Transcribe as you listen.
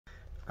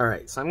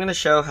Alright, so I'm going to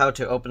show how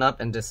to open up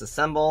and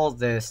disassemble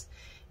this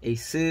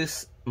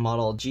ASUS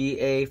model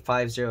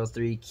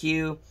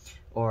GA503Q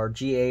or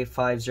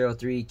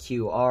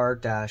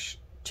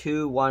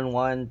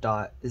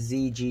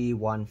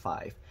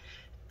GA503QR-211.ZG15.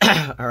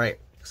 Alright,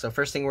 so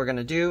first thing we're going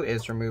to do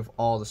is remove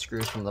all the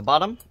screws from the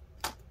bottom.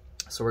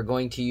 So we're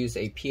going to use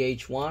a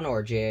PH1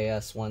 or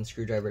JAS1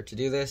 screwdriver to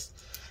do this.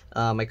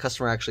 My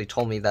customer actually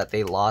told me that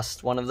they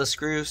lost one of the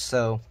screws,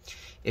 so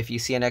if you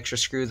see an extra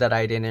screw that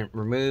I didn't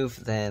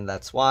remove, then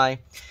that's why.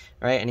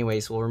 Alright,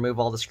 anyways, we'll remove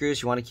all the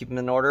screws. You want to keep them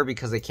in order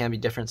because they can be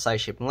different size,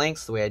 shape, and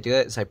lengths. The way I do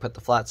it is I put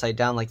the flat side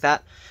down like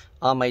that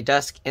on my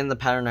desk. In the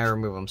pattern, I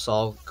remove them. So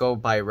I'll go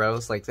by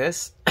rows like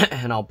this,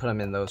 and I'll put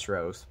them in those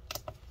rows.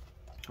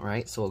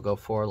 Alright, so we'll go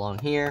 4 along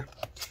here,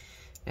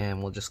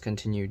 and we'll just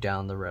continue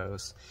down the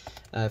rows.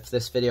 If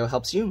this video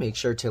helps you, make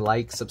sure to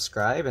like,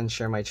 subscribe, and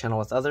share my channel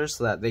with others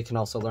so that they can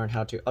also learn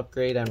how to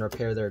upgrade and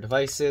repair their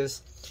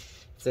devices.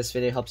 If this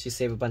video helps you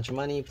save a bunch of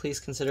money, please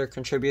consider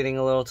contributing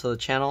a little to the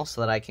channel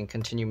so that I can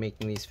continue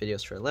making these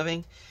videos for a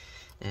living.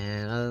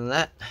 And other than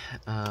that,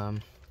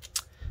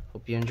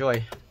 hope you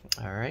enjoy.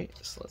 Alright,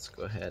 so let's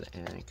go ahead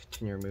and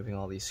continue removing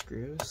all these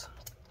screws.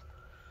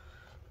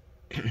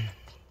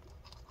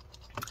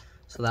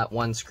 So that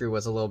one screw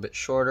was a little bit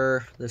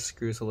shorter, this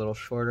screw's a little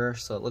shorter,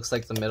 so it looks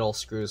like the middle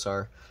screws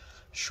are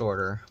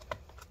shorter.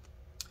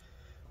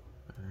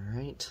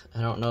 Alright,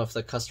 I don't know if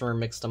the customer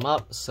mixed them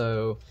up,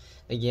 so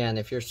again,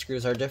 if your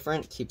screws are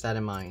different, keep that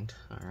in mind.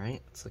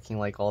 Alright, it's looking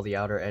like all the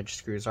outer edge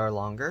screws are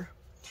longer.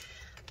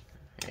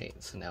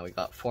 Alright, so now we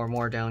got 4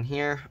 more down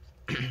here.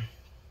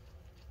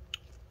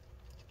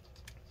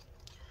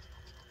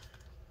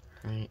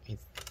 Alright, I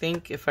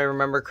think if I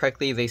remember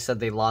correctly, they said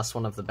they lost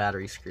one of the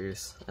battery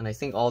screws. And I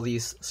think all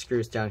these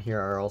screws down here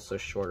are also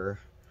shorter.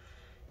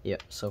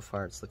 Yep, so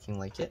far it's looking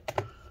like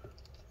it.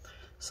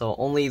 So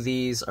only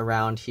these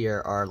around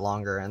here are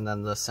longer, and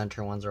then the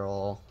center ones are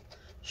all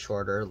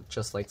shorter,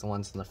 just like the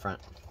ones in the front.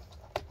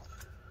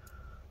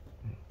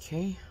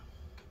 Okay.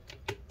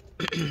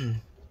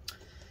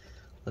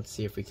 Let's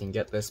see if we can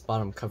get this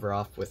bottom cover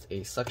off with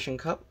a suction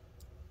cup.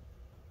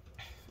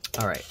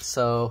 Alright,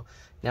 so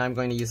now I'm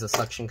going to use a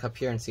suction cup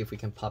here and see if we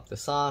can pop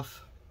this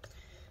off.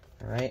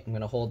 Alright, I'm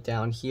going to hold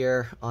down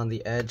here on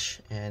the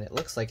edge, and it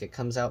looks like it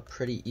comes out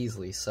pretty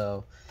easily,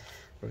 so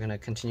we're going to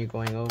continue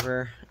going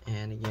over,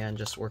 and again,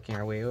 just working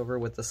our way over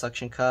with the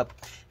suction cup.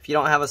 If you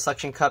don't have a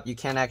suction cup, you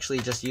can actually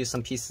just use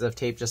some pieces of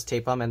tape, just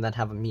tape them and then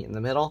have them meet in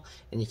the middle,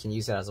 and you can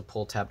use it as a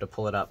pull tab to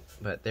pull it up.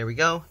 But there we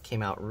go,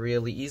 came out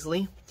really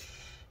easily,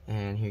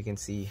 and here you can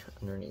see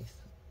underneath.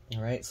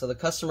 Alright, so the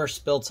customer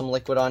spilled some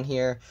liquid on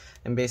here.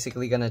 I'm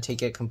basically going to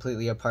take it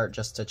completely apart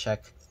just to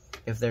check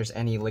if there's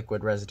any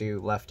liquid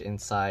residue left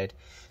inside.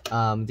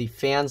 The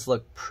fans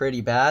look pretty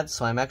bad,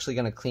 so I'm actually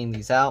going to clean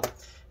these out.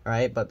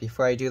 Alright, but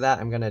before I do that,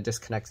 I'm going to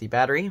disconnect the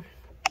battery.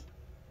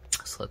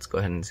 So let's go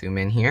ahead and zoom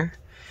in here.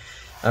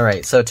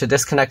 Alright, so to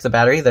disconnect the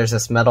battery, there's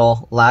this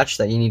metal latch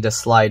that you need to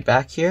slide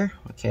back here.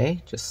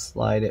 Okay, just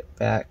slide it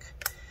back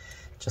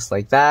just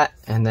like that,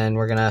 and then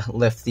we're going to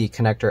lift the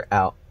connector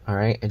out.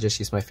 Alright, I just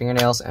use my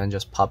fingernails and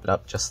just pop it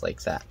up just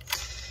like that.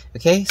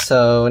 Okay,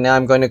 so now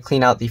I'm going to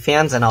clean out the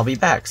fans and I'll be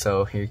back.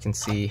 So here you can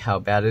see how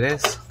bad it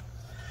is.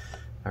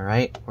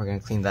 Alright, we're going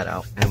to clean that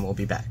out and we'll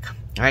be back.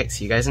 Alright,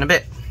 see you guys in a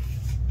bit.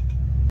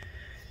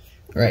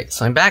 Alright,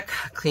 so I'm back,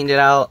 cleaned it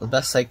out the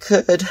best I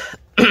could.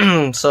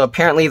 So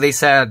apparently they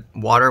said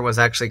water was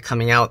actually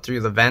coming out through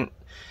the vent,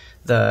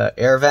 the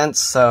air vents,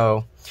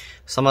 so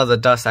some of the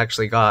dust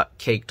actually got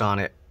caked on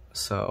it.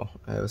 So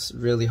it was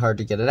really hard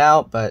to get it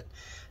out, but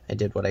I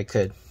did what I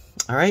could.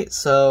 Alright,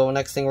 so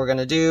next thing we're going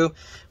to do,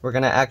 we're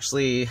going to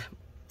actually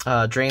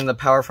drain the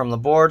power from the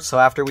board. So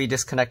after we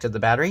disconnected the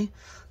battery,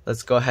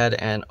 let's go ahead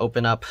and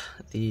open up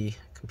the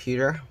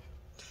computer.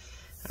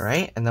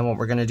 Alright, and then what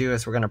we're going to do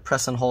is we're going to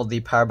press and hold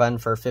the power button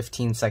for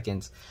 15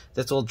 seconds.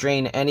 This will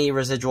drain any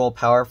residual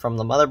power from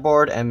the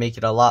motherboard and make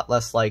it a lot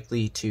less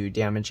likely to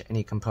damage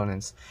any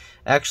components.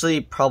 I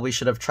actually probably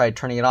should have tried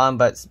turning it on,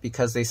 but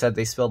because they said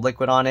they spilled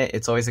liquid on it,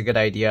 it's always a good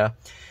idea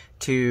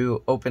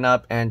to open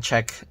up and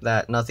check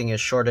that nothing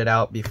is shorted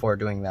out before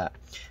doing that.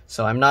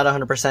 So I'm not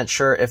 100%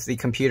 sure if the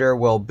computer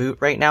will boot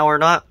right now or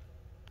not.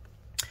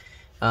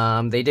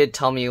 They did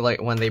tell me,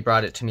 like, when they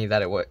brought it to me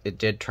that it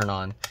did turn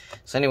on.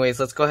 So anyways,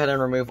 let's go ahead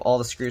and remove all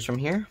the screws from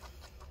here.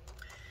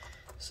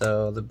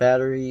 So the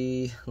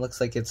battery looks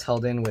like it's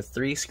held in with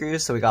 3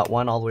 screws, so we got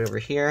 1 all the way over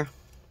here.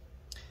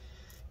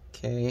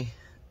 Okay,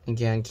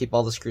 again, keep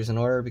all the screws in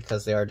order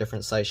because they are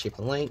different size, shape,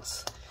 and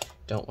lengths.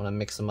 Don't want to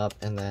mix them up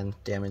and then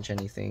damage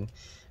anything.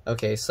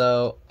 Okay,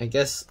 so I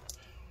guess,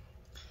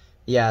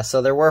 yeah,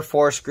 so there were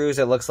 4 screws.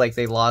 It looks like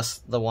they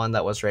lost the one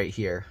that was right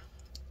here.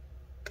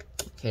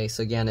 Okay,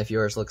 so again, if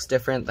yours looks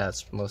different,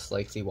 that's most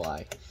likely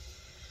why.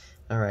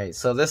 Alright,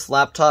 so this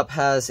laptop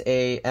has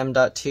a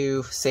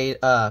M.2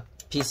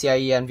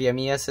 PCIe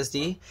NVMe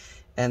SSD,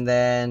 and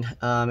then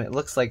it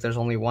looks like there's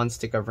only 1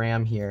 stick of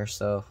RAM here,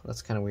 so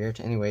that's kind of weird.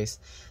 Anyways,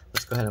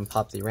 let's go ahead and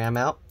pop the RAM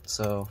out.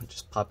 So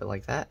just pop it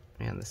like that.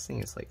 Man, this thing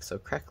is like so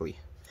crackly.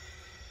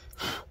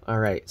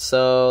 Alright,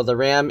 so the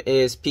RAM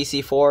is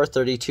PC4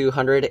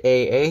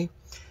 3200AA.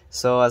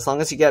 So as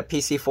long as you get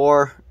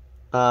PC4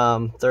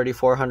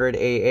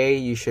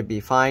 3400AA, you should be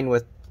fine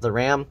with the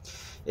RAM.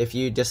 If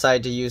you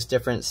decide to use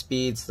different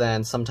speeds,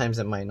 then sometimes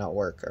it might not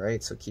work.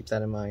 Alright, so keep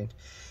that in mind.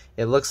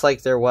 It looks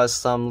like there was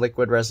some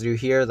liquid residue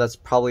here. That's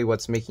probably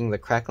what's making the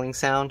crackling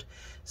sound.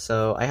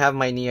 So I have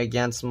my knee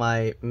against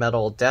my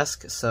metal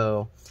desk,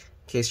 so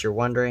in case you're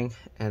wondering,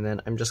 and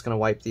then I'm just going to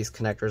wipe these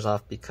connectors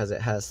off because it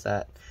has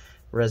that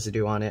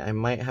residue on it. I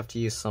might have to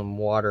use some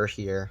water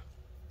here.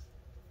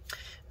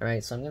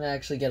 Alright, so I'm going to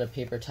actually get a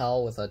paper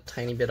towel with a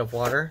tiny bit of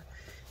water,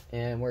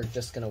 and we're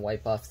just going to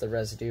wipe off the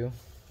residue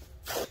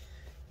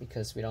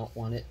because we don't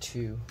want it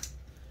to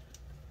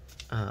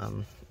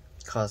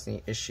cause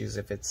any issues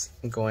if it's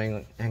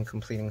going and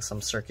completing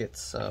some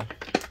circuits. So,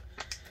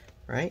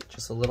 right,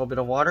 just a little bit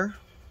of water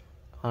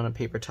on a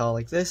paper towel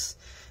like this.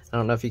 I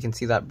don't know if you can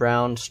see that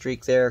brown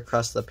streak there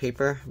across the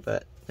paper,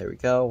 but there we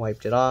go,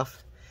 wiped it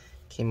off.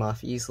 Came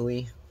off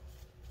easily.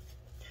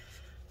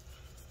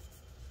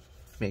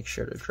 Make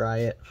sure to dry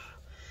it.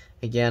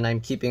 Again, I'm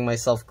keeping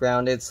myself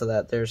grounded so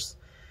that there's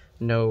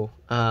a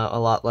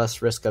lot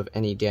less risk of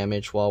any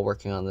damage while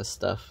working on this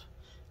stuff.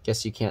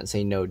 Guess you can't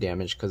say no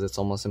damage because it's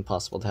almost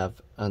impossible to have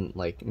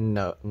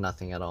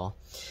nothing at all.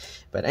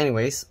 But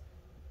anyways,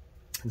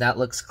 that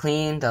looks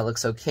clean, that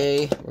looks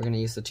okay. We're going to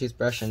use the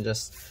toothbrush and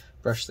just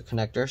brush the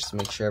connectors to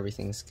make sure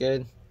everything's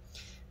good.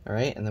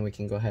 Alright, and then we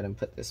can go ahead and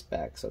put this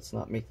back so it's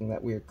not making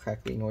that weird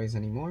crackly noise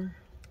anymore.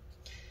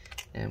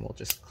 And we'll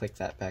just click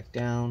that back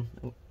down.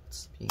 Oh,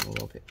 it's being a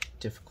little bit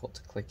difficult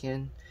to click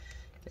in.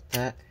 Get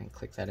that and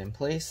click that in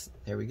place.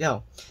 There we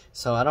go.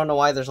 So I don't know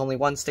why there's only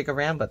one stick of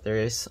RAM, but there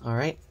is.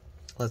 Alright,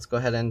 let's go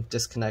ahead and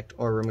disconnect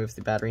or remove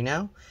the battery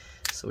now.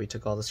 So we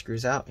took all the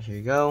screws out. Here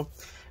you go.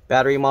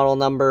 Battery model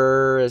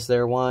number, is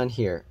there one?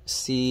 Here.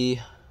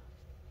 I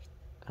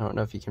don't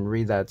know if you can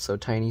read that, it's so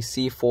tiny.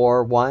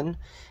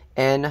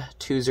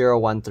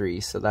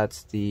 C41N2013. So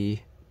that's the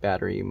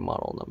battery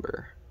model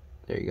number.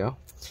 There you go.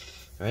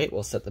 Alright,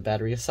 we'll set the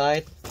battery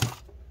aside.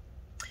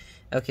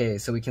 Okay,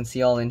 so we can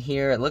see all in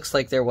here. It looks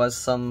like there was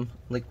some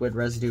liquid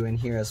residue in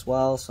here as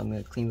well, so I'm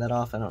going to clean that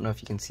off. I don't know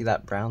if you can see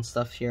that brown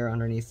stuff here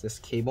underneath this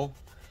cable.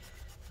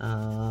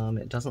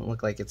 It doesn't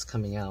look like it's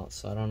coming out,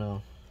 so I don't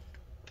know.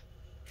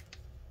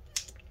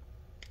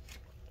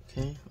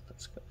 Okay,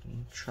 let's go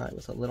and try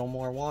with a little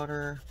more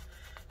water.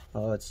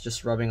 Oh, it's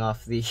just rubbing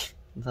off the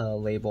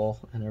label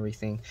and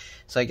everything.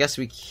 So I guess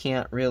we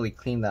can't really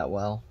clean that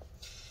well.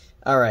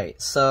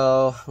 Alright,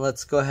 so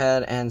let's go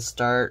ahead and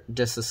start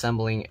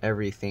disassembling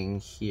everything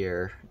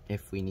here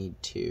if we need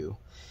to.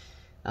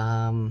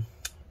 M.2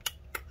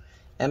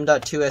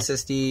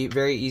 SSD,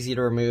 very easy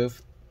to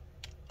remove.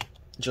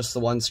 Just the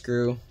one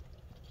screw.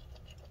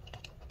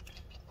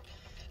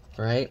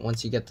 Alright,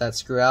 once you get that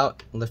screw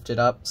out, lift it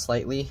up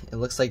slightly. It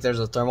looks like there's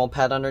a thermal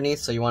pad underneath,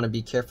 so you want to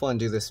be careful and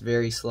do this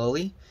very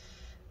slowly.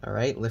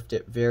 Alright, lift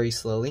it very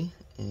slowly.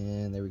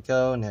 And there we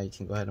go. Now you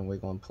can go ahead and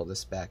wiggle and pull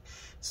this back.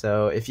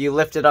 So if you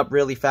lift it up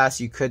really fast,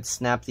 you could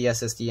snap the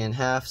SSD in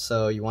half,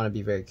 so you want to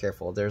be very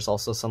careful. There's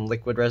also some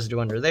liquid residue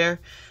under there,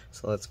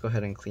 so let's go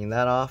ahead and clean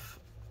that off.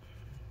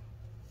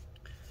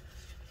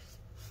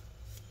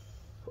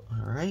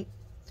 Alright,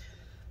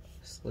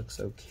 this looks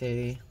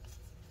okay.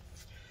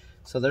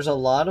 So there's a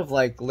lot of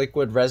like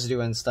liquid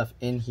residue and stuff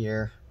in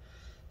here.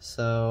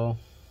 So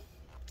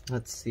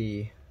let's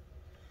see.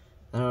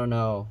 I don't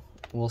know.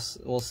 We'll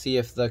see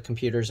if the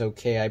computer's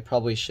okay. I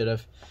probably should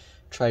have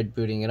tried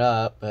booting it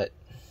up, but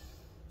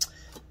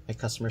my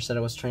customer said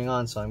it was turning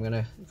on, so I'm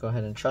gonna go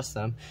ahead and trust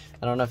them.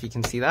 I don't know if you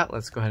can see that.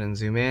 Let's go ahead and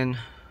zoom in.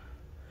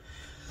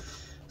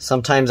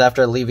 Sometimes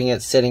after leaving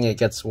it sitting, it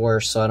gets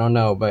worse, so I don't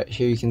know, but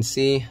here you can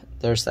see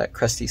there's that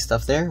crusty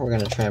stuff there. We're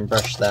gonna try and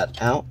brush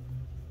that out.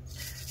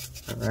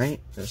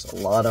 Alright, there's a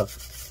lot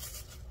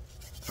of,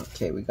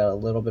 okay, we got a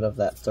little bit of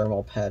that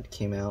thermal pad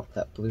came out,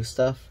 that blue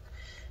stuff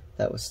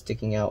that was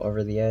sticking out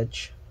over the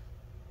edge.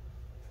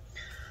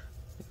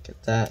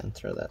 Get that and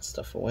throw that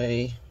stuff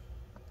away.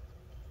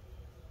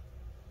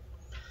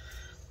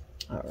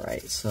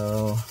 Alright,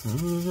 so I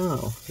don't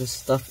know, this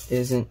stuff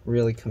isn't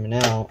really coming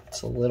out.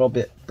 It's a little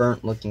bit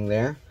burnt looking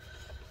there,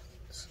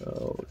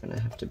 so we're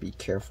gonna have to be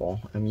careful.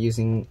 I'm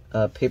using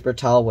a paper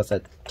towel with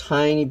a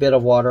tiny bit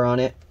of water on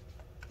it,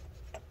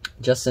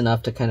 just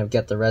enough to kind of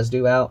get the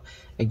residue out.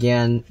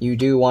 Again, you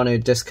do want to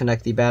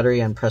disconnect the battery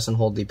and press and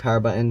hold the power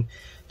button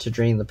to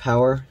drain the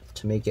power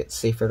to make it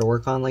safer to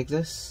work on like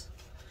this.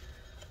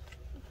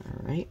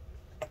 Alright.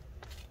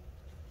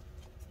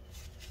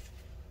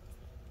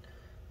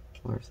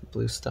 Or if the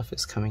blue stuff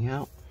is coming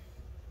out.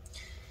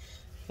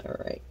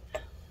 Alright.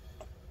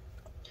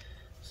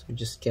 So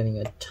just getting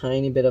a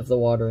tiny bit of the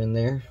water in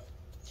there.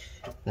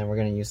 Then we're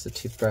going to use the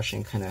toothbrush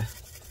and kind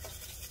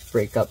of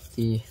break up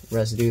the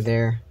residue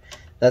there.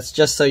 That's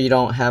just so you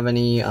don't have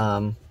any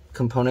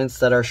components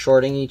that are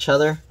shorting each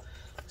other.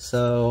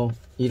 So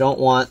you don't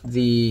want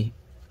the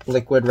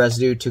liquid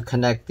residue to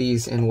connect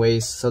these in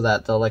ways so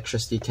that the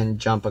electricity can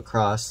jump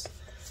across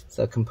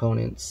the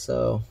components.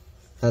 So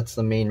that's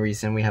the main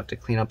reason we have to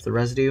clean up the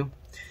residue.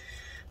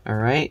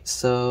 Alright,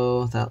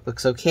 so that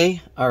looks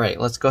okay.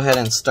 Alright, let's go ahead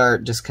and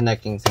start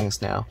disconnecting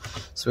things now.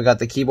 So we got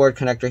the keyboard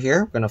connector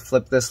here. We're going to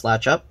flip this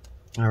latch up.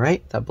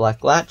 Alright, that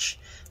black latch.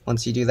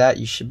 Once you do that,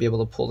 you should be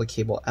able to pull the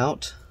cable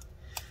out.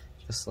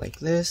 Just like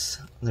this.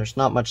 There's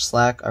not much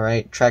slack.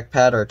 Alright,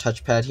 trackpad or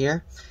touchpad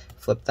here.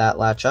 Flip that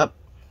latch up.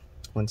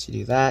 Once you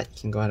do that, you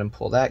can go ahead and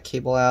pull that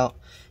cable out.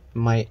 It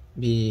might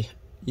be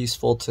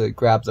useful to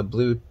grab the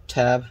blue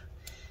tab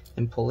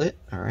and pull it.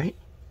 Alright.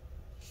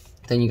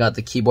 Then you got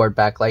the keyboard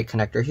backlight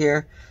connector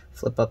here.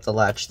 Flip up the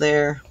latch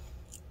there.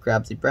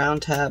 Grab the brown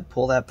tab,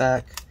 pull that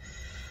back.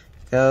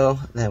 Go.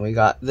 Then we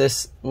got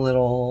this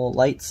little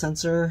light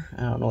sensor.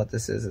 I don't know what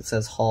this is. It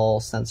says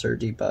Hall sensor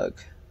debug.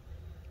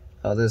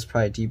 Oh, this is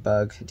probably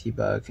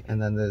debug,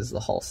 and then this is the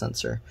Hall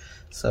sensor.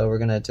 So we're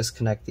gonna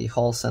disconnect the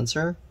Hall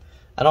sensor.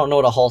 I don't know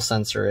what a Hall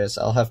sensor is.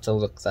 I'll have to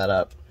look that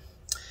up.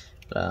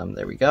 But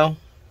there we go.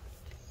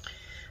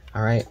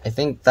 Alright, I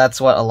think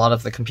that's what a lot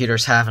of the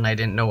computers have, and I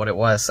didn't know what it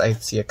was. I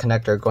see a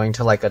connector going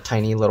to like a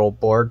tiny little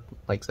board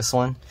like this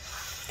one.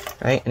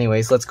 Alright,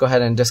 anyways, let's go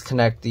ahead and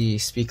disconnect the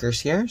speakers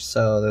here.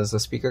 So there's the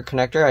speaker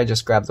connector. I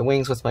just grab the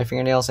wings with my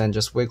fingernails and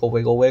just wiggle,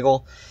 wiggle,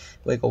 wiggle.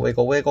 Wiggle,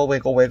 wiggle, wiggle,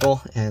 wiggle,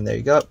 wiggle. And there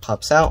you go, it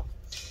pops out.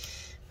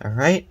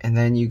 Alright, and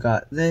then you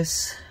got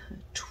this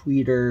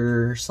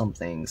tweeter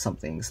something.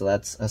 So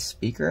that's a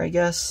speaker, I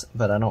guess,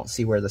 but I don't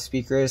see where the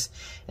speaker is.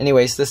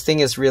 Anyways, this thing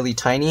is really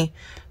tiny,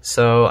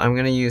 so I'm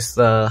gonna use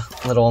the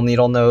little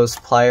needle nose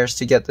pliers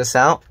to get this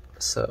out.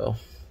 So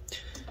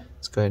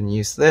let's go ahead and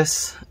use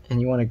this,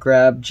 and you want to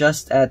grab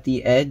just at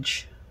the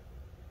edge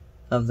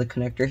of the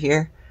connector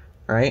here.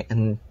 Alright,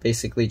 and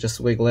basically just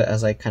wiggle it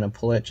as I kind of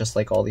pull it, just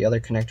like all the other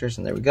connectors,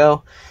 and there we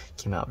go.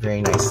 Came out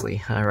very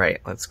nicely.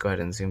 Alright, let's go ahead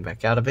and zoom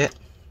back out a bit.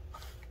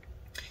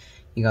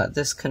 You got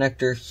this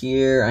connector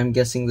here. I'm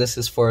guessing this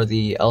is for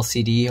the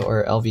LCD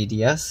or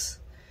LVDS,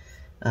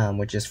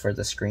 which is for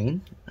the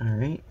screen.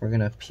 Alright, we're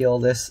going to peel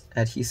this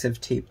adhesive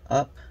tape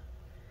up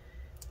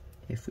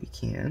if we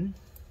can.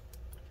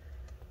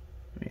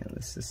 Man,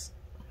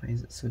 why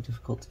is it so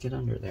difficult to get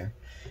under there?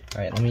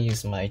 Alright, let me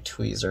use my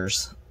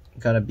tweezers.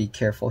 Gotta be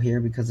careful here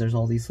because there's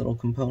all these little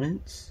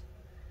components.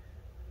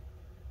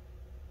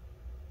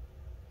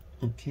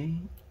 Okay,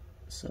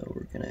 so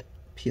we're going to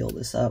peel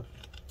this up.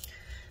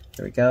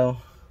 There we go.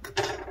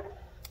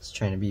 Just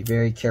trying to be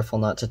very careful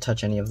not to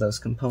touch any of those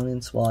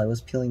components while I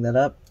was peeling that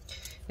up.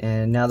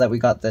 And now that we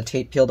got the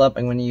tape peeled up,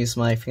 I'm going to use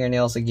my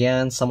fingernails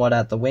again, somewhat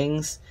at the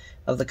wings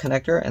of the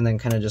connector, and then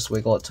kind of just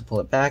wiggle it to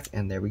pull it back,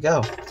 and there we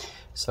go.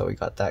 So we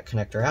got that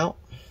connector out.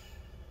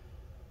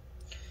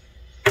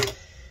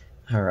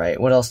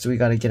 Alright, what else do we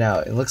got to get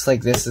out? It looks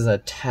like this is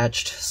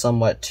attached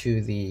somewhat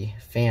to the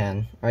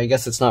fan. Or I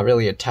guess it's not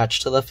really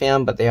attached to the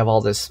fan, but they have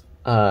all this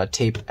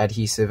tape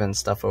adhesive and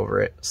stuff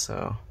over it,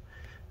 so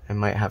I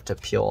might have to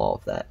peel all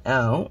of that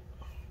out.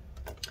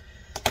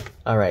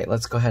 Alright,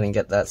 let's go ahead and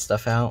get that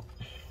stuff out.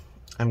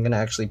 I'm gonna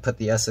actually put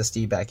the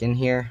SSD back in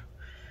here.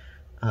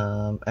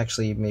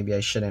 Actually, maybe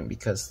I shouldn't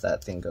because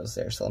that thing goes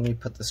there, so let me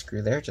put the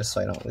screw there just so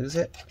I don't lose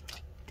it.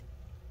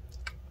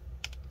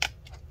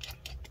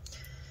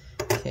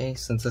 Okay,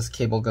 since this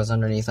cable goes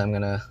underneath, I'm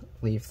gonna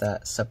leave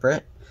that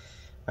separate.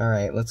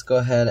 Alright, let's go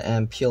ahead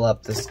and peel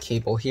up this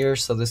cable here.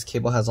 So this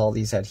cable has all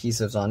these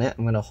adhesives on it.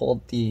 I'm gonna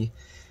hold the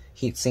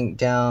heatsink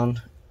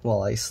down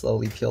while I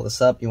slowly peel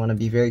this up. You want to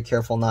be very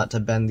careful not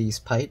to bend these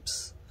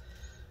pipes.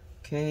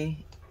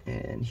 Okay,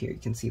 and here you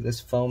can see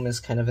this foam is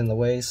kind of in the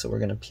way, so we're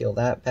going to peel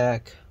that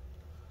back.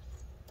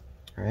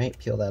 Alright,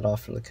 peel that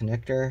off from the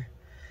connector,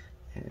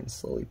 and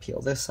slowly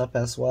peel this up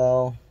as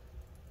well.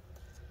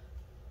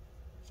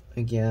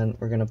 Again,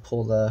 we're going to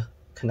pull the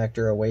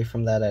connector away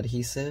from that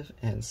adhesive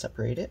and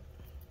separate it.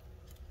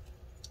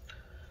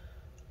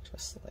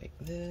 Just like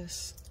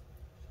this.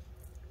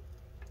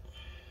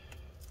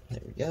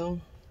 There we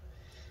go.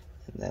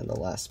 And then the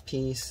last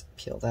piece,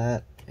 peel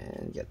that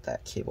and get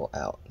that cable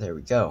out. There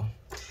we go.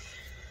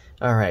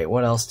 Alright,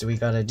 what else do we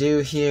got to do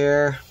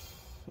here?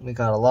 We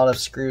got a lot of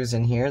screws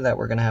in here that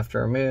we're going to have to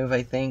remove,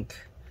 I think.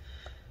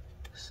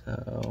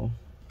 So,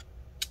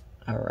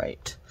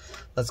 alright.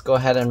 Let's go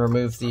ahead and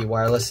remove the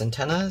wireless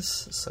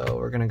antennas. So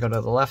we're going to go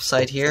to the left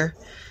side here.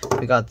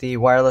 We got the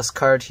wireless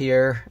card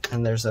here,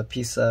 and there's a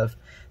piece of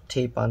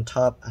tape on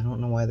top. I don't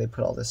know why they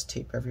put all this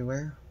tape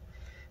everywhere,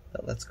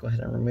 but let's go ahead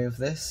and remove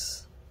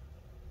this.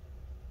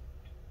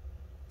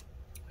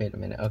 Wait a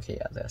minute. Okay,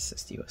 yeah, the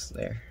SSD was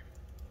there.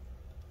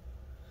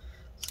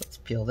 So let's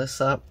peel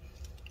this up.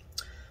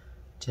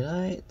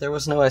 There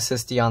was no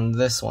SSD on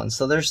this one.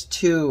 So there's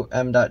two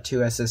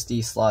M.2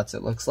 SSD slots,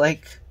 it looks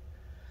like.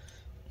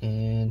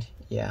 And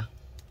yeah.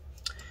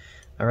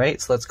 Alright,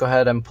 so let's go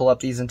ahead and pull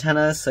up these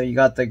antennas. So you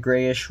got the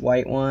grayish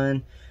white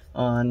one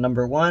on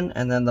number 1,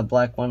 and then the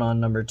black one on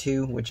number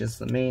 2, which is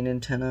the main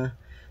antenna.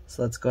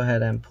 So let's go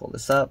ahead and pull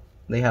this up.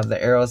 They have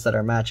the arrows that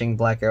are matching.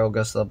 Black arrow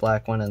goes to the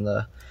black one, and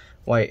the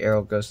white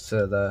arrow goes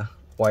to the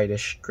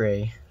whitish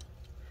gray.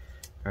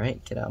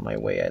 Alright, get out of my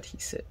way,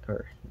 adhesive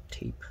or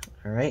tape.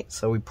 Alright,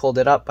 so we pulled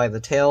it up by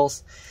the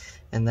tails,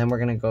 and then we're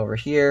going to go over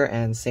here,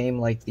 and same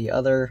like the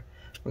other,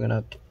 we're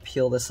going to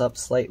peel this up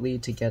slightly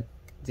to get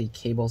the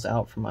cables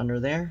out from under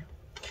there.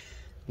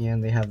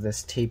 And they have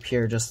this tape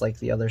here just like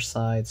the other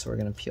side, so we're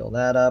going to peel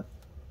that up.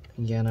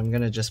 Again, I'm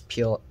going to just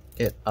peel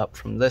it up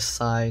from this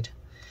side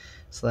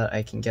so that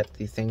I can get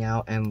the thing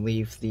out and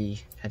leave the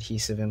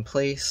adhesive in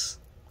place.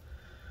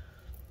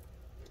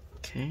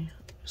 Okay,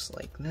 just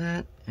like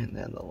that. And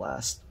then the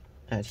last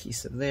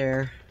adhesive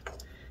there,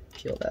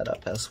 peel that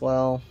up as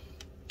well.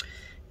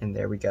 And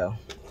there we go.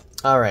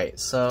 Alright,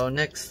 so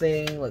next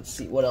thing, let's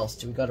see, what else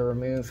do we got to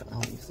remove? I'll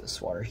leave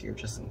this water here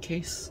just in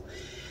case.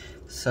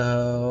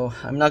 So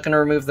I'm not going to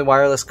remove the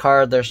wireless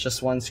card, there's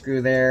just one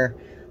screw there,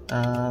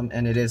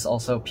 and it is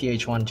also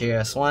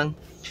PH1JS1.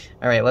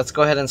 Alright, let's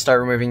go ahead and start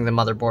removing the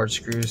motherboard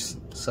screws.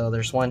 So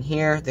there's one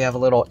here, they have a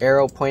little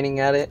arrow pointing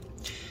at it,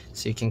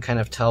 so you can kind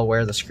of tell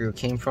where the screw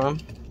came from.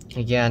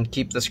 Again,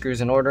 keep the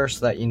screws in order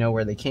so that you know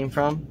where they came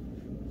from.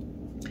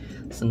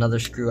 There's another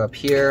screw up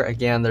here,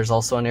 again there's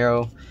also an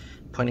arrow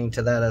pointing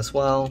to that as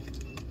well.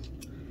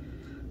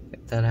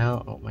 Get that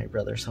out. Oh, my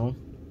brother's home.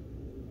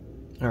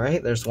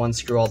 Alright, there's one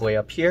screw all the way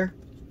up here.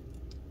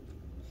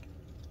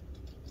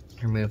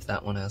 Remove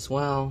that one as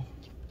well.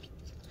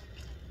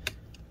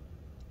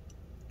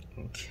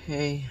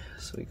 Okay,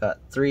 so we got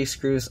 3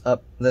 screws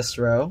up this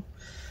row.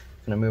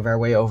 Gonna move our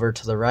way over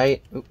to the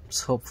right.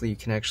 Oops, hopefully you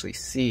can actually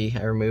see.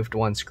 I removed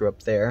one screw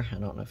up there. I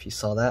don't know if you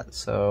saw that,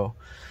 so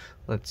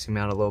let's zoom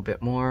out a little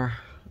bit more.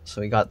 So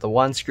we got the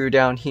one screw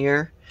down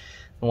here,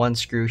 the one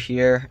screw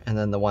here, and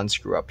then the one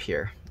screw up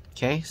here.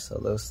 Okay, so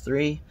those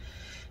 3.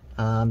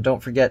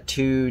 Don't forget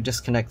to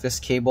disconnect this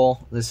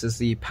cable. This is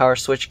the power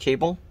switch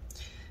cable.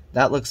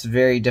 That looks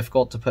very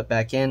difficult to put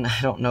back in.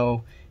 I don't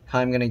know how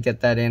I'm going to get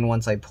that in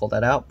once I pull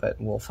that out,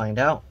 but we'll find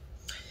out.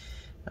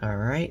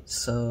 Alright,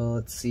 so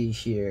let's see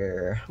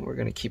here. We're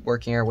going to keep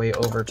working our way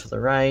over to the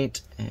right.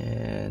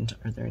 And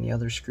are there any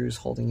other screws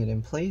holding it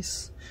in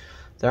place?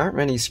 There aren't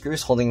many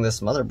screws holding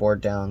this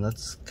motherboard down.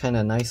 That's kind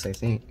of nice, I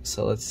think.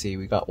 So let's see.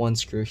 We got one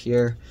screw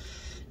here,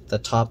 the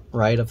top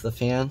right of the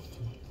fan.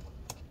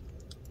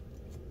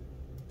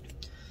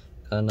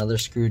 Got another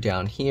screw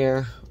down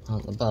here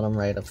on the bottom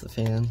right of the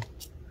fan.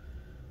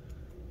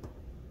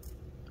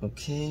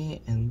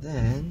 Okay, and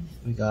then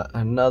we got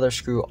another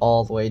screw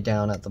all the way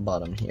down at the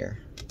bottom here.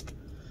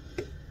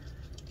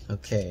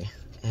 Okay,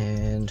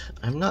 and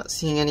I'm not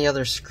seeing any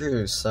other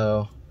screws,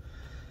 so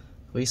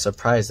I'll be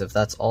surprised if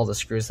that's all the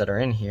screws that are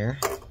in here.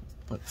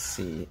 Let's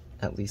see,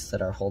 at least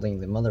that are holding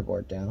the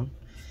motherboard down.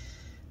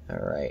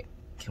 Alright,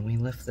 can we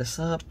lift this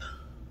up?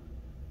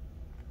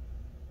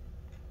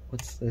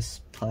 What's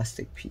this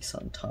plastic piece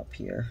on top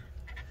here?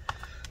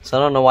 So I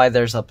don't know why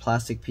there's a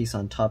plastic piece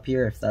on top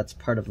here, if that's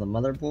part of the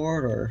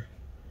motherboard or...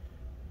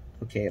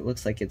 Okay, it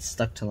looks like it's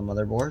stuck to the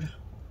motherboard.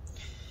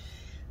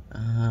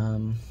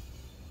 I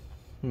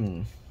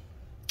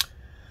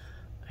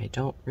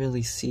don't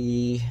really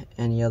see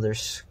any other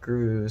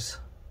screws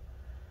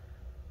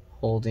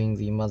holding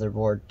the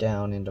motherboard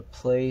down into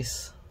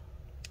place.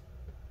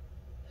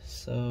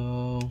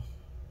 So...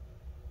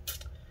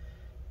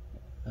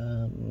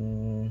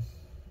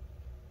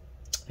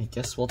 I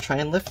guess we'll try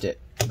and lift it,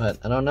 but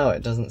I don't know,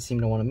 it doesn't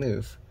seem to want to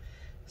move.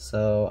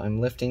 So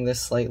I'm lifting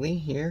this slightly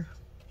here.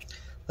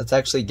 Let's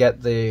actually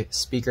get the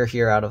speaker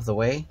here out of the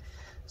way.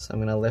 So I'm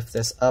going to lift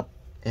this up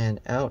and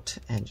out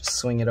and just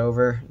swing it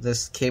over.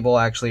 This cable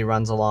actually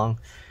runs along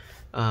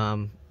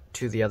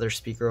to the other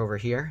speaker over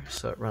here,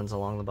 so it runs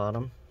along the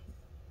bottom.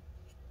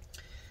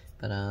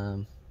 But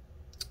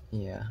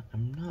yeah,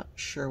 I'm not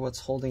sure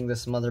what's holding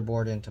this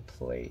motherboard into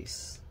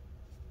place.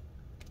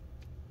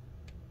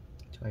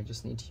 Do I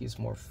just need to use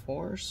more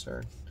force,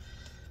 or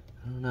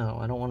I don't know.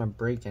 I don't want to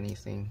break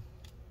anything.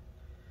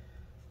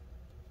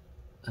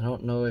 I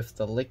don't know if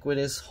the liquid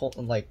is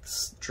like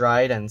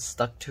dried and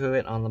stuck to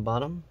it on the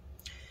bottom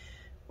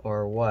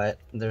or what.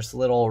 There's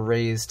little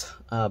raised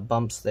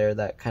bumps there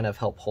that kind of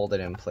help hold it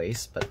in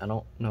place, but I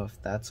don't know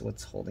if that's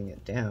what's holding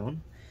it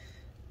down.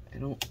 I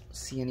don't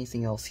see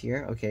anything else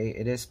here. Okay,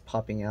 it is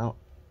popping out.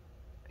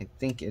 I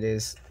think it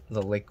is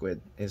the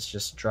liquid is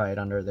just dried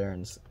under there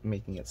and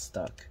making it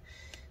stuck.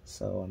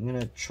 So I'm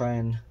gonna try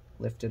and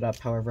lift it up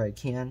however I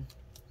can.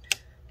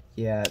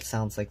 Yeah, it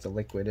sounds like the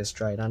liquid is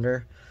dried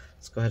under.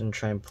 Let's go ahead and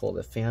try and pull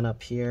the fan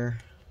up here.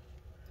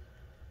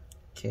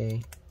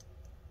 Okay.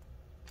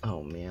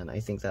 Oh man, I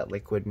think that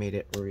liquid made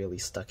it really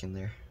stuck in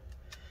there.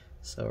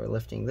 So we're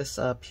lifting this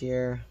up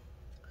here.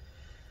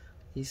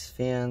 These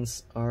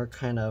fans are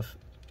kind of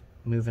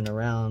moving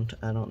around.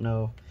 I don't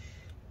know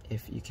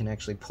if you can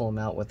actually pull them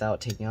out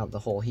without taking out the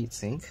whole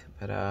heatsink,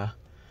 but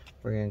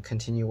we're going to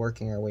continue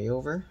working our way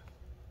over.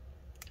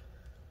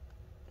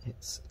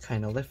 It's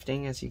kind of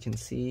lifting, as you can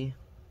see.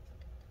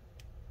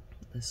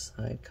 This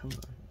side, come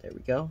on, there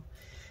we go.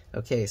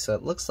 Okay, so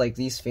it looks like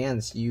these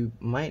fans, you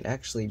might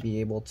actually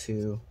be able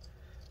to,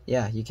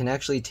 yeah, you can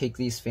actually take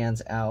these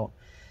fans out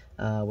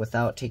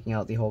without taking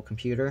out the whole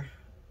computer,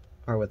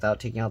 or without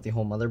taking out the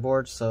whole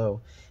motherboard. So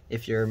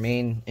if your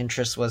main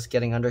interest was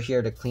getting under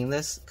here to clean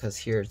this, because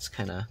here it's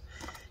kind of,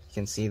 you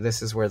can see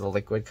this is where the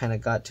liquid kind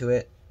of got to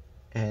it,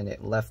 and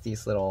it left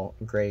these little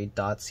gray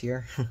dots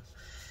here.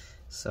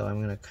 So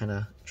I'm going to kind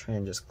of try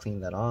and just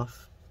clean that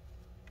off.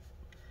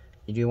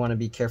 you do want to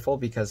be careful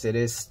because it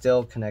is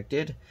still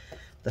connected.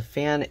 The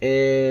fan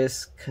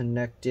is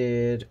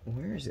connected.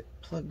 Where is it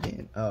plugged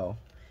in? Oh,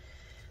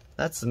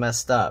 that's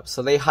messed up.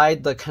 So they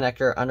hide the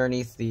connector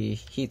underneath the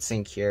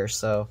heatsink here,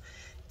 so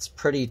it's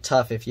pretty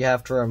tough if you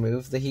have to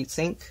remove the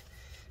heatsink.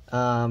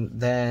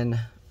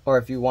 Or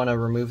if you want to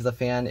remove the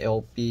fan,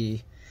 it'll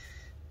be,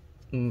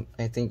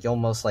 I think you'll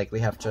most likely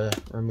have to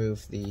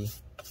remove the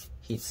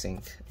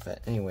heatsink.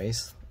 But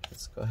anyways,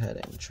 let's go ahead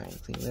and try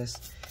and clean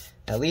this.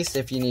 At least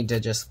if you need to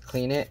just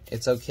clean it,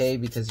 it's okay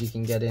because you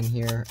can get in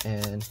here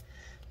and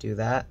do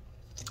that.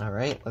 All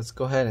right, let's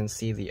go ahead and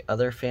see the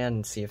other fan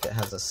and see if it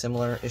has a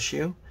similar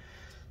issue.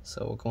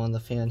 So we'll go on the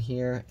fan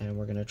here and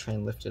we're gonna try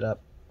and lift it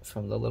up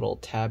from the little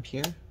tab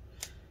here.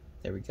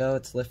 There we go,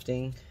 it's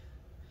lifting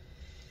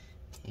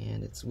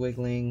and it's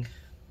wiggling.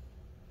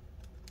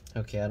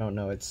 Okay, I don't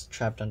know, it's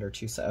trapped under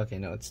two sides. Okay,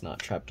 no, it's not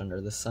trapped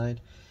under this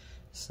side.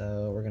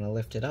 So we're gonna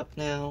lift it up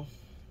now.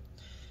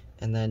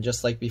 And then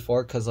just like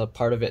before, because a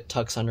part of it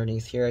tucks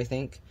underneath here, I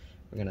think,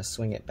 we're gonna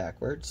swing it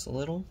backwards a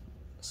little,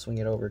 swing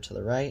it over to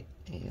the right,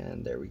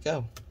 and there we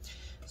go.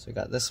 So we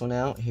got this one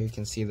out. Here you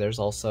can see there's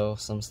also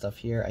some stuff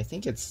here. I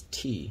think it's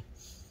tea.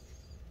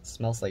 It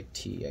smells like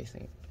tea, I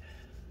think.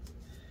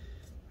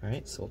 All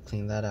right, so we'll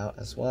clean that out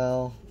as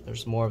well.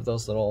 There's more of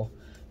those little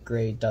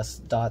gray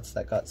dust dots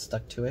that got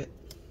stuck to it.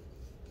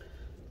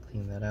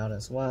 Clean that out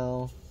as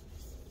well.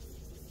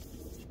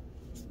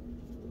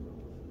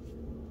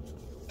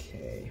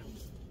 Okay.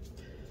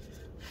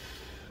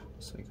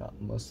 So we got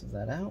most of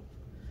that out.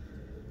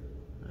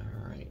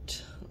 All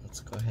right, let's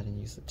go ahead and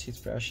use the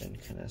toothbrush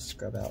and kind of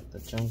scrub out the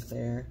junk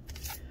there.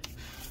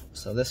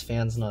 So this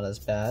fan's not as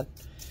bad.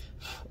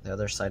 The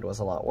other side was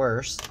a lot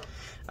worse.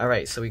 All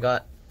right, so we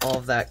got all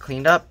of that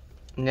cleaned up.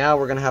 Now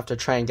we're gonna have to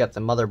try and get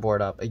the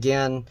motherboard up.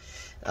 Again,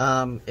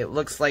 it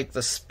looks like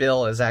the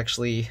spill is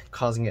actually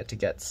causing it to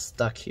get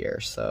stuck here.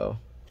 So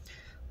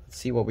let's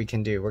see what we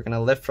can do. We're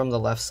gonna lift from the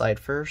left side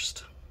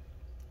first.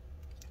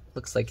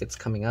 Looks like it's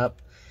coming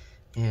up,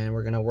 and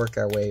we're gonna work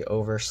our way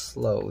over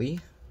slowly.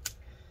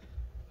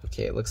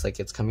 Okay, it looks like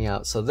it's coming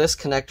out. So this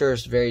connector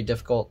is very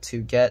difficult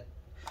to get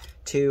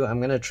to. I'm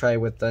gonna try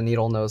with the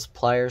needle nose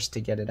pliers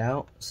to get it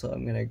out. So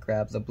I'm gonna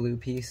grab the blue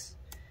piece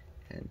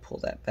and pull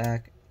that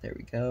back. There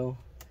we go.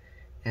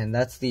 And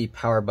that's the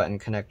power button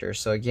connector.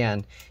 So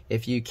again,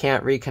 if you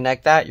can't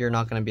reconnect that, you're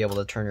not gonna be able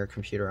to turn your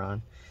computer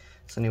on.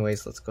 So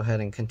anyways, let's go ahead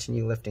and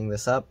continue lifting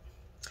this up.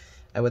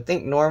 I would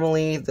think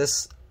normally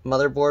this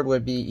motherboard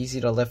would be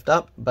easy to lift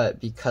up, but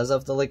because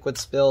of the liquid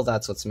spill,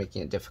 that's what's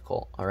making it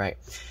difficult. All right,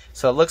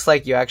 so it looks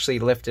like you actually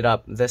lift it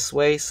up this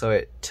way, so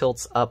it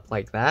tilts up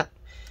like that.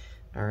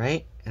 All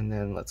right, and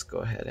then let's go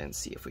ahead and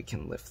see if we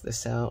can lift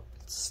this out.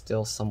 It's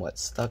still somewhat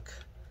stuck.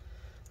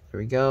 There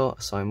we go.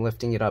 So I'm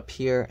lifting it up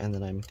here, and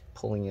then I'm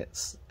pulling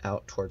it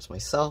out towards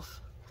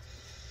myself.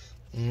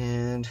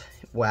 And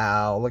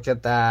wow, look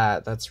at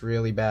that. That's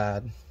really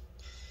bad.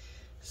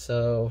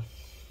 So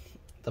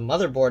the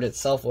motherboard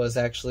itself was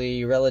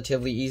actually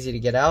relatively easy to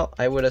get out.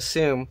 I would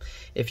assume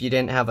if you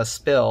didn't have a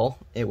spill,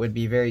 it would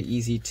be very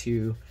easy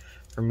to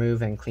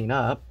remove and clean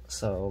up.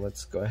 So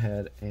let's go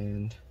ahead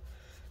and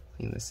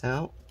clean this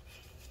out.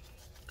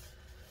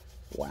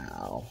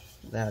 Wow,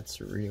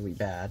 that's really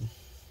bad.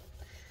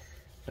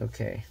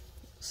 Okay,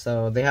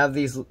 so they have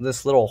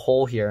this little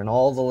hole here, and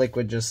all the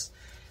liquid just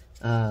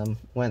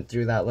went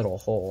through that little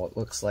hole. It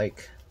looks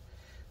like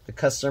the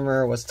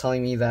customer was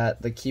telling me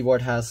that the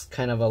keyboard has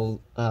kind of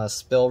a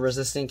spill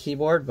resistant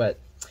keyboard, but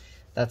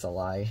that's a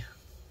lie.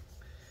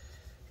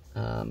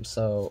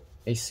 So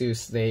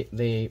ASUS,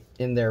 they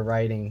in their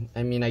writing,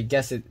 I mean, I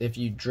guess if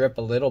you drip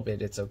a little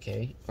bit, it's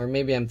okay. Or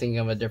maybe I'm thinking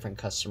of a different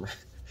customer,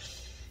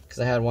 because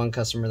I had one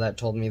customer that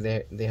told me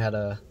they had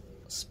a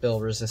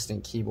spill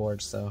resistant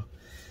keyboard. So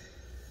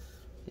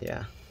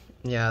yeah,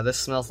 this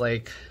smells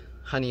like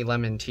honey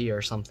lemon tea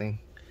or something.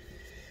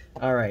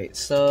 All right,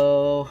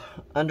 so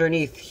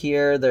underneath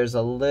here, there's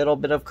a little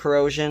bit of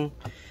corrosion.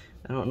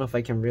 I don't know if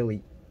I can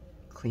really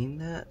clean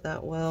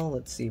that well.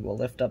 Let's see, we'll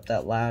lift up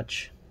that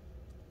latch,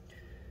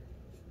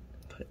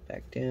 put it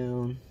back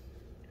down.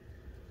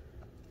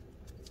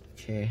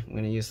 Okay, I'm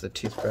gonna use the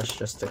toothbrush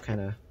just to kind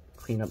of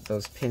clean up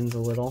those pins a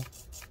little.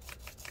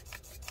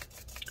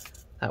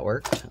 That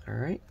worked, all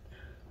right.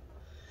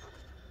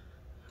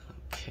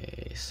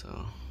 Okay, so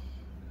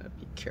gotta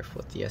be careful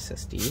with the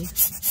SSD.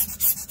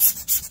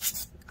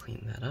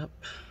 Clean that up.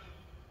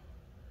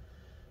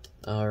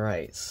 All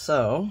right,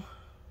 so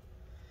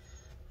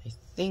I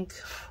think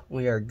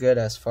we are good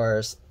as far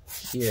as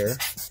here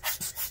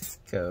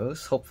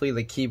goes. Hopefully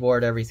the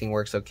keyboard, everything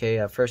works okay.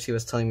 At first he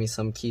was telling me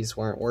some keys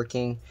weren't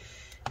working,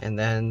 and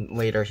then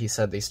later he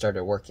said they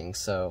started working.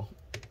 So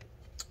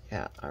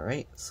yeah, all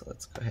right, so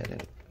let's go ahead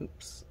and,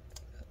 oops,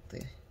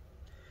 got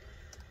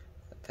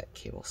that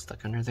cable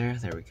stuck under there.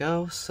 There we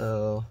go.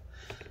 So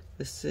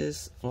this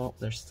is, well,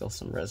 there's still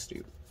some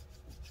residue.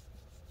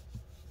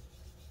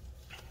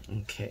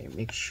 Okay,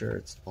 make sure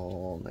it's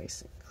all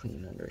nice and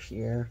clean under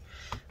here.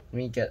 Let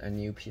me get a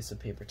new piece of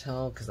paper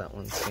towel because that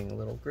one's getting a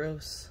little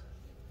gross.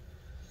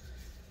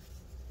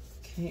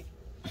 Okay,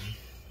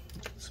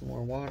 let's some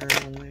more water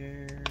on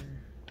there.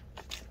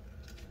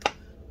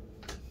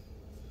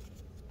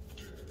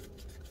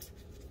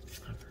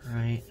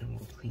 Alright, and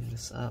we'll clean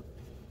this up.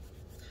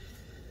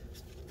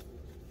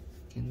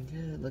 Looking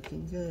good,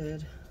 looking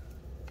good.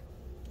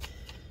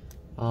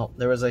 Well,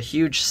 there was a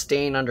huge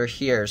stain under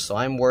here, so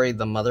I'm worried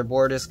the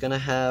motherboard is going to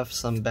have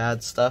some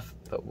bad stuff,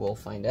 but we'll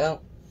find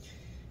out.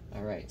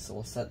 Alright, so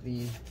we'll set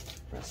the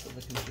rest of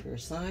the computer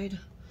aside.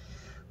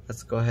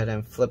 Let's go ahead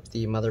and flip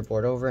the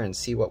motherboard over and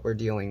see what we're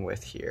dealing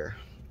with here.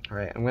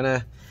 Alright, I'm going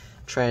to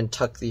try and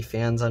tuck the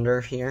fans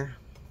under here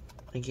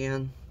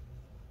again,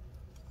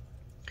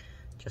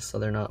 just so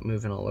they're not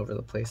moving all over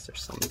the place.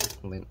 There's some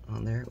lint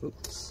on there.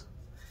 Oops.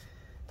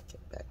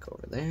 Get back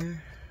over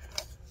there.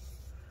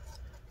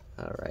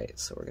 Alright,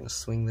 so we're going to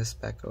swing this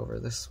back over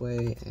this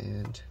way,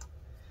 and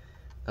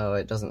oh,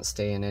 it doesn't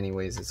stay in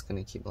anyways. It's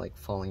going to keep like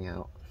falling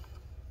out.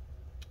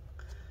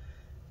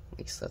 At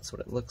least that's what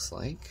it looks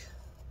like.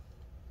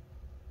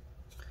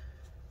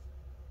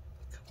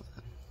 Come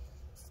on.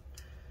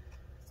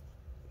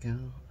 Go.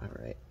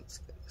 Alright, let's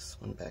get this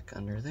one back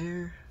under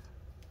there.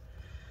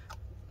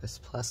 This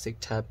plastic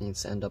tab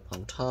needs to end up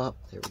on top.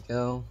 There we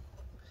go.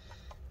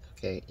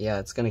 Okay, yeah,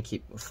 it's going to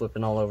keep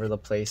flipping all over the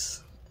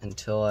place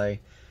until I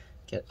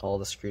get all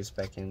the screws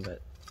back in.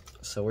 But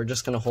so we're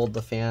just going to hold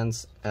the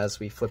fans as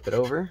we flip it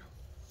over.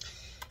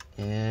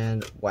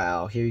 And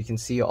wow, here you can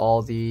see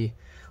all the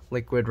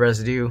liquid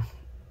residue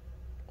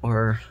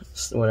or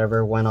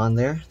whatever went on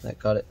there that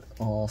got it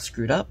all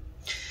screwed up.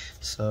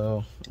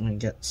 So I'm going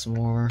to get some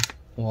more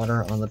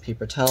water on the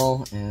paper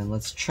towel and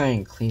let's try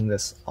and clean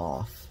this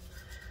off.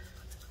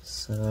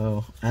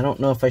 So I don't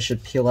know if I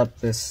should peel up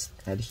this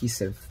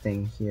adhesive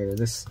thing here.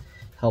 This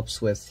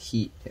helps with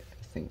heat, I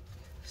think.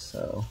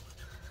 So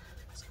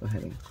let's go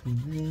ahead and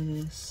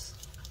clean this.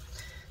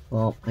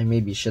 Well, I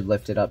maybe should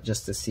lift it up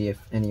just to see if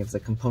any of the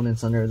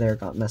components under there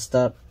got messed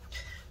up.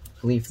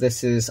 I believe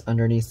this is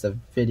underneath the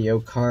video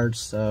card,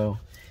 so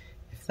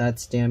if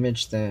that's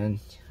damaged, then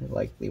I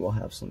likely will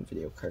have some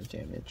video card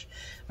damage.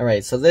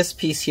 Alright, so this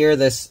piece here,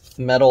 this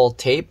metal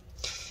tape,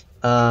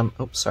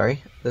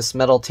 this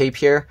metal tape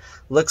here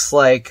looks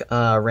like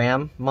a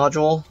RAM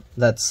module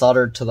that's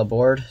soldered to the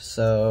board.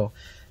 So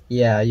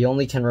yeah, you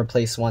only can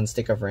replace one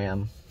stick of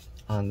RAM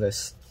on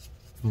this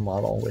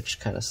model, which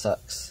kind of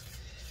sucks.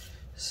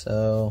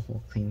 So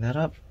we'll clean that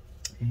up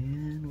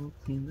and we'll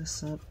clean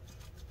this up.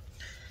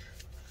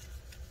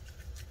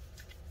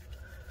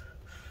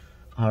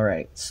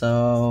 Alright,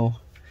 so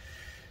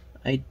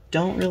I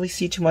don't really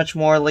see too much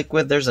more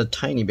liquid. There's a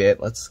tiny bit.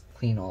 Let's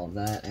clean all of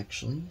that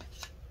actually.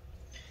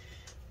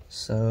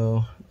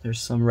 So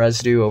there's some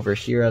residue over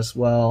here as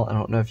well. I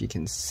don't know if you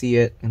can see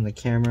it in the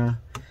camera,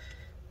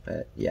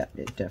 but yeah,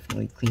 it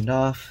definitely cleaned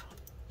off.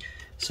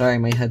 Sorry,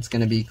 my head's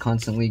going to be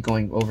constantly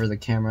going over the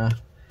camera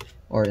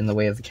or in the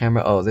way of the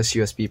camera. Oh, this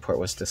USB port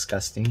was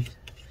disgusting.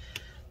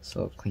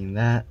 So I'll clean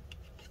that.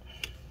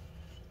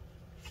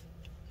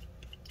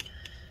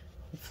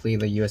 Hopefully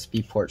the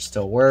USB port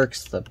still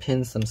works. The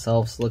pins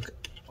themselves look,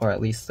 or at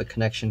least the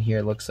connection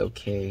here looks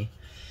okay.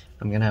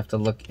 I'm going to have to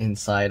look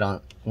inside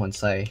on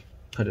once I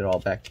put it all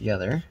back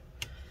together.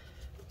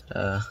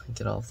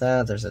 Get all of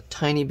that. There's a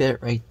tiny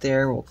bit right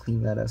there. We'll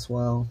clean that as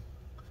well.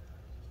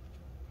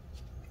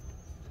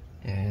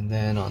 And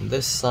then on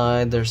this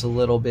side, there's a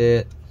little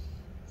bit.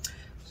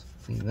 So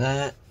clean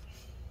that.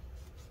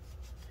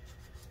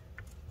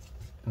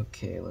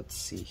 Okay, let's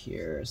see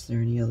here. Is there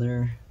any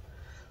other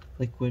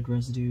liquid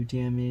residue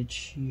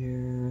damage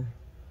here?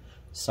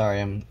 Sorry,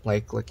 I'm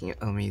like looking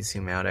at, let me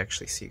zoom out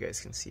actually so you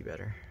guys can see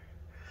better.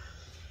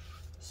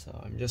 So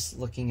I'm just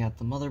looking at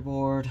the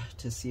motherboard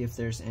to see if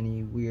there's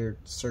any weird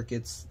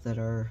circuits that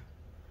are,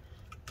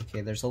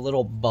 okay, there's a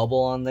little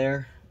bubble on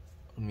there.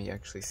 Let me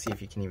actually see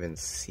if you can even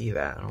see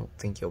that. I don't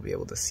think you'll be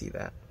able to see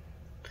that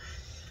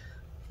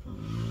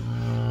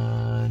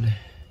on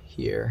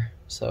here.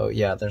 So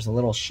yeah, there's a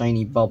little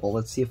shiny bubble.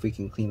 Let's see if we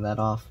can clean that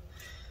off.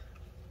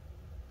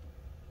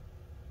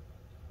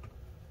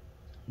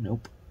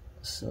 Nope.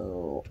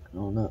 So I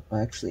don't know.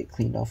 Actually, it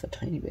cleaned off a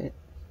tiny bit.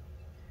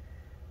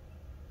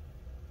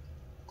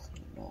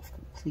 Cleaned off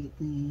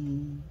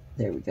completely.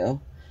 There we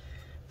go.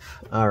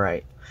 All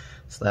right.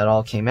 So that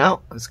all came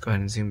out. Let's go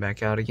ahead and zoom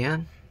back out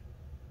again.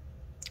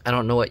 I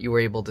don't know what you were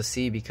able to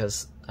see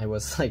because I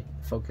was like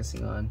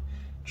focusing on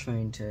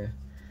trying to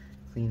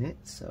clean it,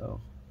 so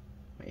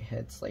my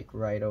head's like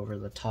right over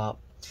the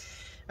top.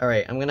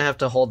 Alright, I'm gonna have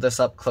to hold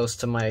this up close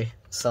to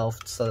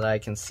myself so that I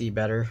can see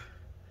better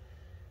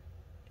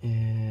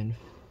and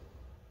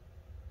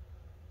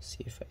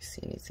see if I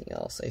see anything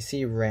else. I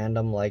see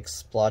random like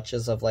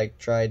splotches of like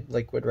dried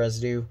liquid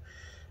residue,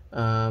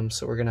 so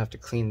we're gonna have to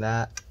clean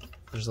that.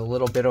 There's a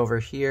little bit over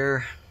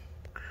here.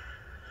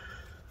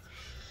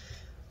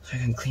 I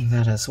can clean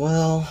that as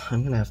well.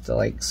 I'm gonna have to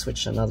like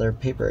switch another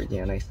paper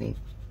again, I think.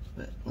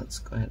 But let's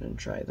go ahead and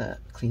dry that.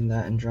 Clean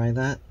that and dry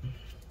that.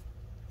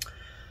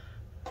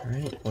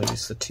 Alright, we'll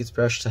use the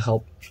toothbrush to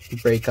help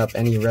break up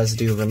any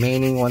residue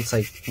remaining once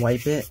I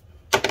wipe it.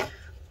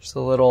 There's a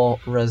little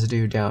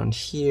residue down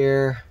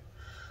here,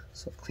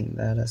 so clean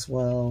that as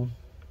well.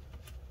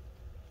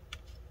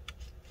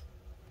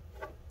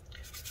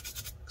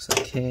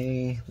 looks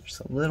okay. There's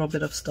a little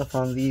bit of stuff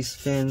on these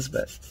fins,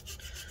 but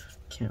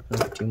can't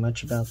really do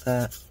much about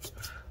that.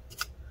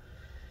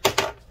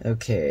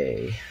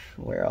 Okay,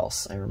 where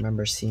else? I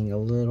remember seeing a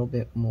little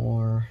bit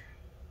more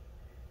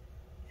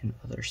in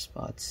other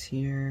spots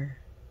here.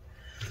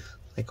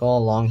 Like all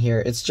along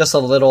here. It's just a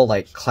little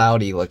like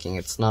cloudy looking.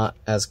 It's not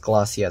as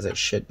glossy as it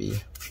should be.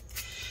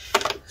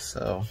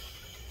 So,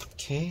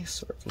 okay,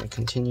 so we're going to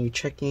continue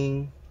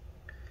checking.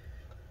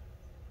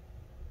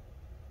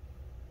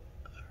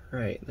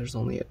 Alright, there's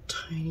only a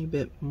tiny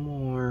bit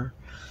more.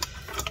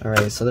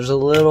 Alright, so there's a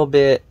little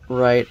bit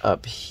right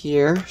up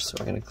here, so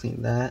we're going to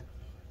clean that.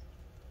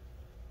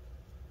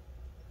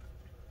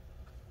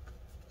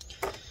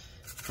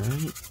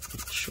 Alright,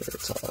 make sure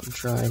it's all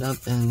dried up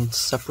and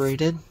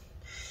separated.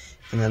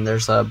 And then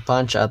there's a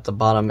bunch at the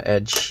bottom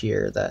edge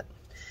here that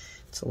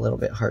it's a little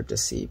bit hard to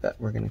see, but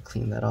we're going to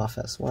clean that off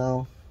as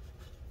well.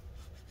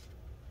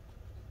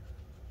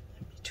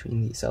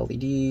 Between these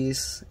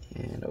LEDs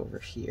and over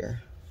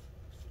here.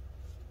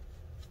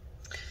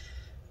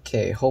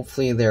 Okay,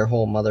 hopefully their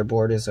whole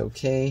motherboard is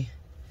okay,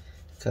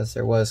 because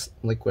there was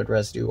liquid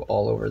residue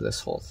all over this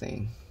whole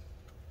thing.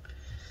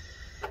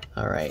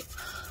 Alright,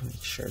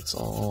 make sure it's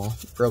all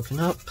broken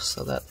up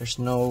so that there's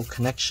no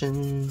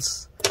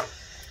connections.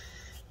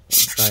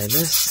 Try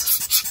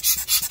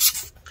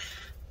this.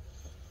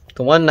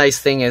 The one nice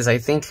thing is I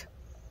think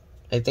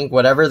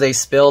whatever they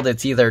spilled,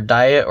 it's either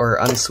diet or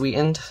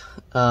unsweetened.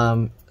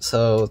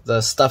 So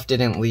the stuff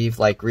didn't leave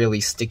like really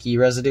sticky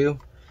residue.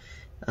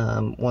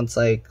 Once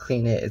I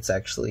clean it, it's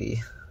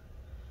actually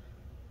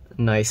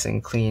nice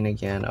and clean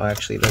again. Oh,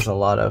 actually there's a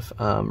lot of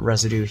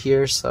residue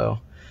here, so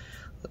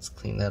let's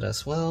clean that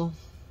as well.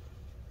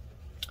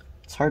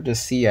 It's hard to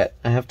see it.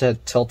 I have to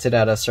tilt it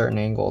at a certain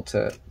angle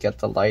to get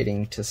the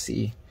lighting to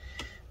see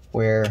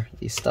where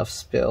the stuff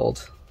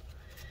spilled.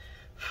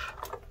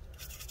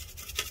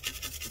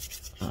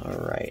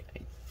 Alright, I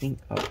think,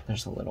 oh,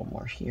 there's a little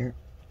more here.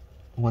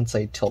 Once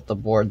I tilt the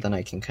board, then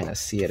I can kind of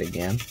see it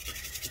again.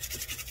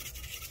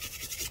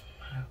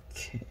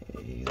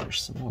 Okay,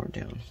 there's some more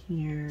down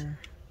here.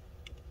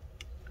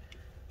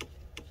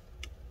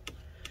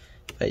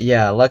 But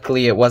yeah,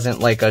 luckily it wasn't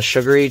like a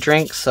sugary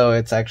drink, so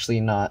it's actually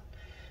not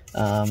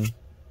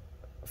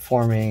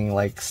forming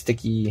like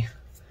sticky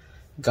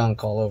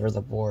gunk all over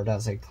the board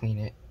as I clean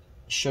it.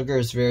 Sugar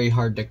is very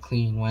hard to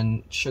clean.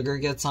 When sugar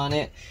gets on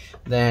it,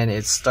 then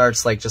it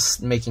starts like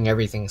just making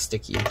everything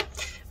sticky.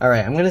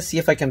 Alright, I'm gonna see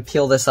if I can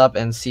peel this up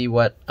and see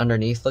what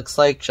underneath looks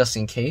like, just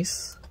in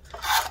case.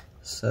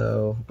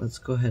 So let's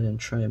go ahead and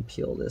try and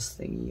peel this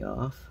thingy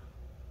off.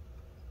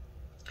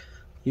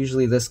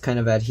 Usually this kind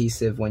of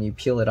adhesive, when you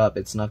peel it up,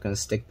 it's not going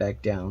to stick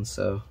back down,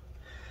 so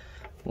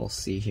we'll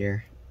see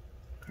here.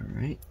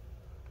 Alright.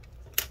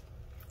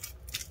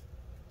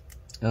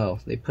 Oh,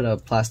 they put a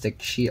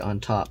plastic sheet on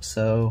top,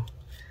 so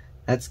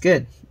that's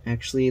good.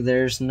 Actually,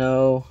 there's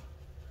no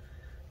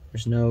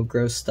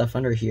gross stuff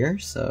under here,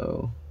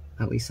 so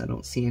at least I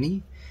don't see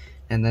any.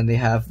 And then they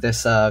have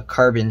this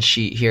carbon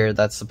sheet here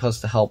that's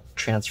supposed to help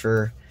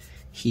transfer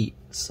heat,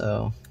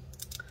 so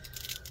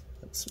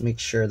let's make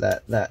sure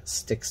that that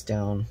sticks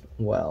down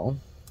well.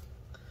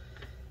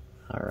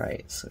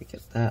 Alright, so we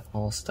get that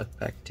all stuck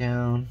back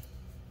down.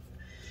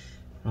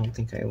 I don't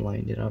think I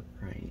lined it up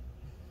right.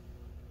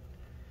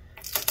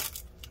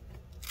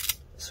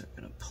 So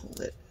we're going to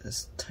pull it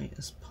as tight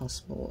as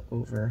possible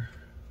over.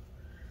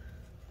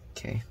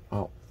 Okay,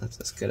 well, that's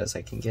as good as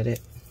I can get it.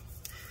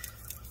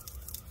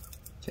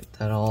 Get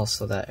that all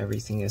so that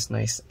everything is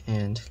nice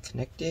and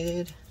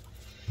connected.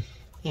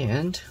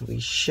 And we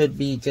should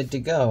be good to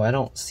go. I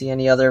don't see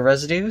any other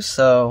residue,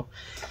 so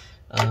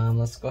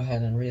let's go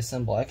ahead and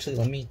reassemble. Actually,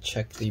 let me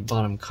check the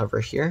bottom cover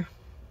here.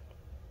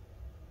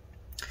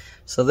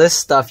 So this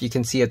stuff, you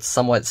can see it's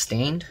somewhat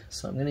stained.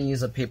 So I'm going to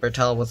use a paper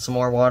towel with some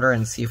more water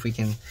and see if we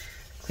can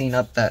clean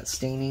up that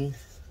staining.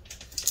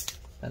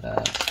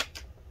 But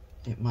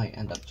it might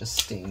end up just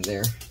staying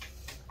there.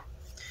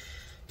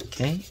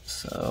 Okay,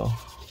 so,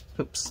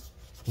 oops,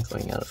 I'm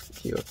going out of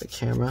view of the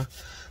camera.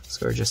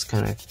 So we're just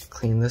kind of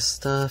clean this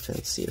stuff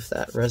and see if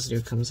that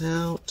residue comes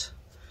out.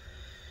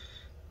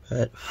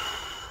 But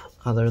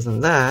other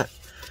than that,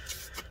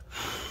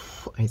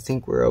 I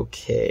think we're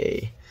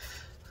okay.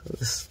 So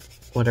this,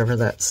 whatever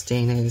that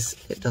stain is,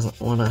 it doesn't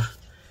want to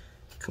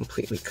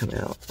completely come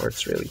out, or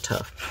it's really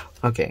tough.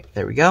 Okay,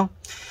 there we go.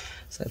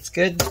 So that's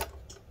good.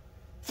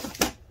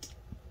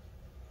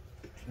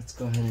 Let's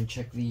go ahead and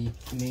check the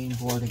main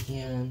board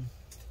again.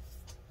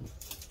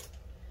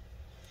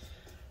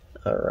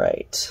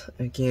 Alright,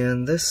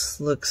 again,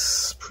 this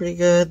looks pretty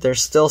good.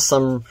 There's still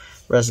some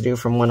residue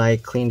from when I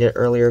cleaned it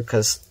earlier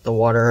because the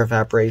water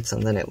evaporates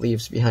and then it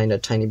leaves behind a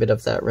tiny bit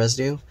of that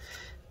residue,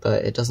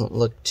 but it doesn't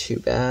look too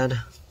bad.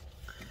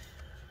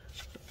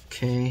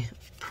 Okay,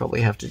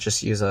 probably have to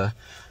just use a,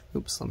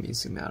 oops, let me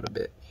zoom out a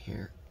bit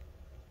here.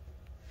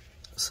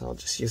 So I'll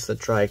just use the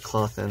dry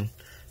cloth and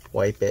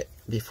wipe it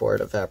before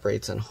it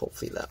evaporates, and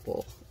hopefully that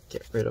will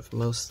get rid of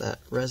most of that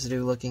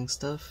residue looking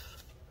stuff.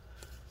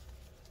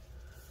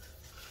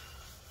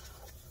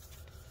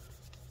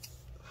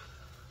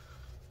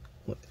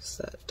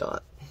 that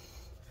dot?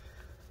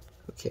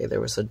 Okay,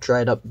 there was a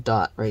dried up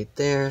dot right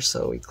there,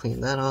 so we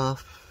cleaned that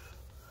off.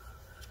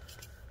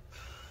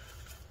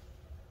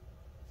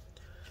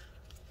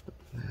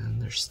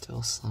 And there's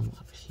still some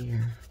up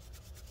here.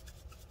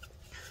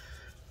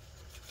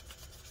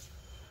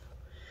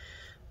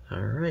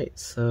 Alright,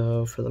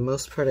 so for the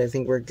most part I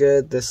think we're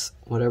good. This,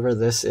 whatever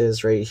this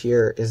is right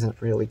here,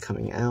 isn't really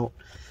coming out.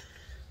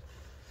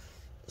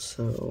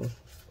 So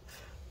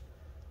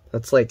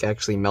that's like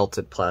actually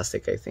melted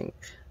plastic, I think.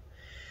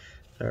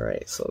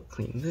 Alright, so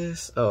clean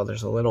this. Oh,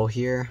 there's a little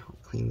here.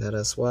 Clean that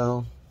as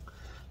well.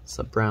 It's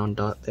a brown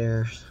dot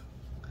there.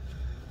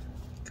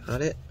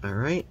 Got it.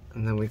 Alright,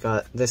 and then we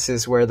got, this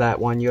is where that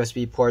one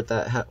USB port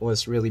that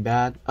was really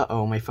bad.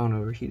 Uh-oh, my phone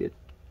overheated.